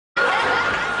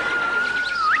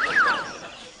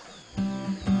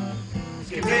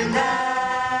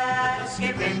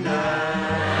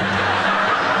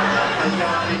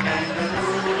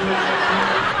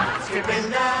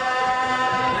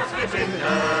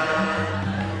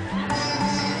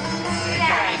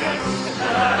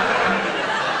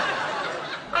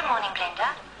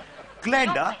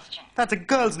Glenda? That's a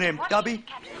girl's name, Tubby.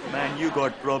 Man, you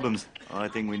got problems. I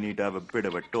think we need to have a bit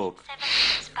of a talk.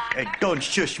 Hey, don't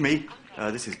shush me.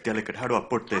 This is delicate. How do I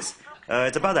put this?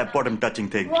 It's about that bottom-touching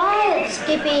thing. Quiet,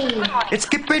 Skippy. It's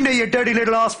Skipinder, you dirty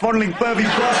little ass-fondling pervy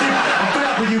bastard. I'm fed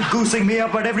up with you goosing me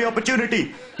up at every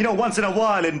opportunity. You know, once in a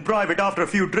while in private after a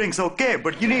few drinks, okay,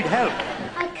 but you need help.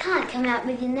 I can't come out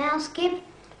with you now, Skip.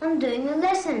 I'm doing the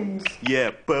lessons.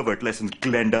 Yeah, pervert lessons,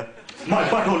 Glenda. My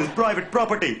butthole is private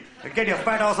property. Now get your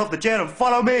fat ass off the chair and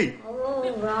follow me.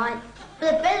 All right.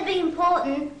 But it better be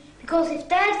important, because if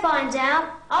Dad finds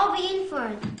out, I'll be in for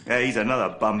it. Yeah, he's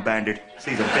another bum bandit.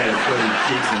 Sees a pair of curly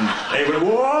cheeks and... Hey,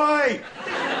 why?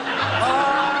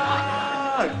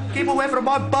 Ah! Keep away from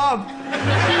my bum!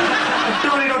 I'm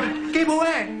telling you not to... Keep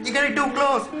away! You're getting too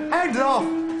close! Hands off!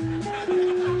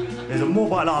 There's a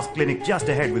mobile arse clinic just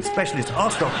ahead with specialist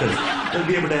arse doctors. They'll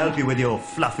be able to help you with your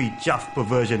fluffy chuff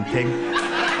perversion thing.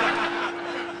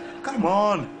 Come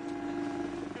on!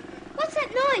 What's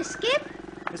that noise, Skip?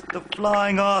 It's the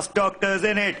flying arse doctors,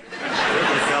 innit? Get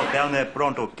yourself down there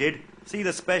pronto, kid. See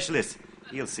the specialist.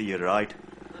 He'll see you right.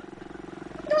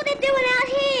 What are they doing out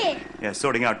here? Yeah,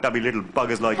 sorting out tubby little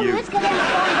buggers like Come you. on, let's go down and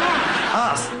find out.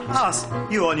 Us,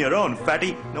 you on your own,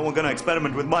 fatty. No one gonna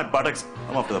experiment with my buttocks.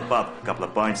 I'm off to the pub, couple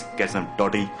of pints, get some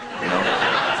toddy, you know.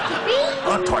 Skippy?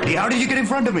 Oh, toddy, how did you get in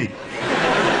front of me?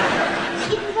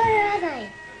 Skip, where are they?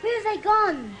 Where have they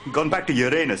gone? Gone back to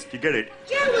Uranus, you get it?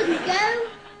 Joe wouldn't go.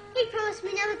 He promised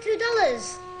me another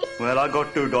 $2. Well, I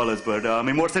got $2, but, I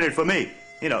mean, what's in it for me?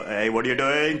 You know, hey, what are you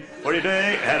doing? What are you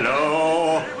doing?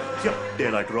 Hello? Yep,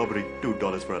 daylight robbery,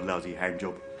 $2 for a lousy hand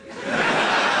job.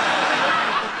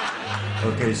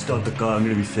 Okay, start the car, I'm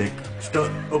gonna be sick.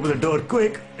 Start, open the door,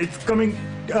 quick. It's coming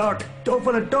out.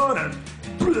 Open the door.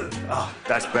 Ah,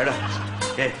 that's better.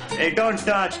 Hey, don't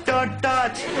touch, don't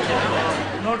touch.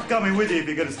 I'm not coming with you if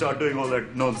you're gonna start doing all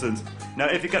that nonsense. Now,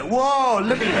 if you can, whoa,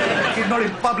 look at it. It's not in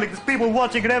public, there's people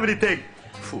watching and everything.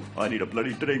 Phew, I need a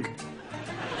bloody drink.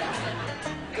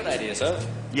 Good idea, sir.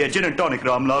 Yeah, gin and tonic,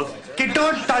 Ramlal. Kid,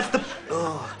 don't touch the...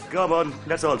 Oh, come on,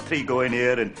 let's all three go in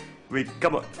here and we...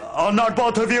 Come on. Oh, not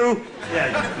both of you. Yeah,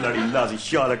 you bloody lousy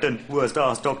charlatan. Worst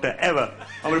ass doctor ever.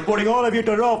 I'm reporting all of you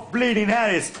to Rolf Bleeding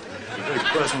Harris. A very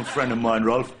personal friend of mine,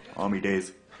 Rolf. Army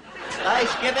days. Hi,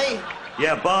 Skippy.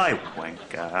 Yeah, bye,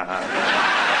 wanker.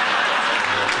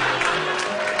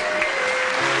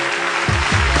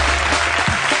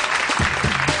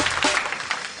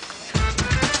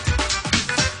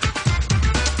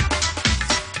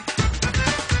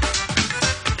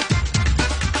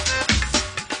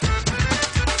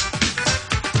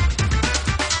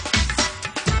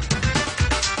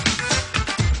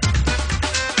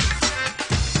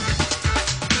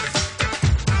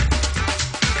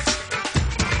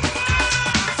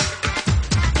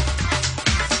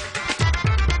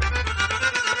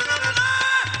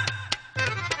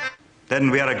 Then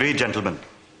we are agreed, gentlemen.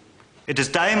 It is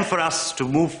time for us to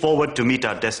move forward to meet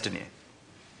our destiny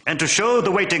and to show the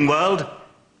waiting world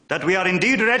that we are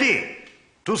indeed ready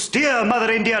to steer Mother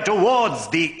India towards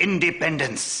the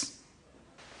independence.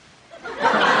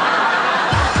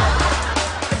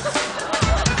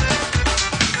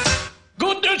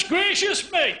 Goodness gracious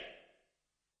me!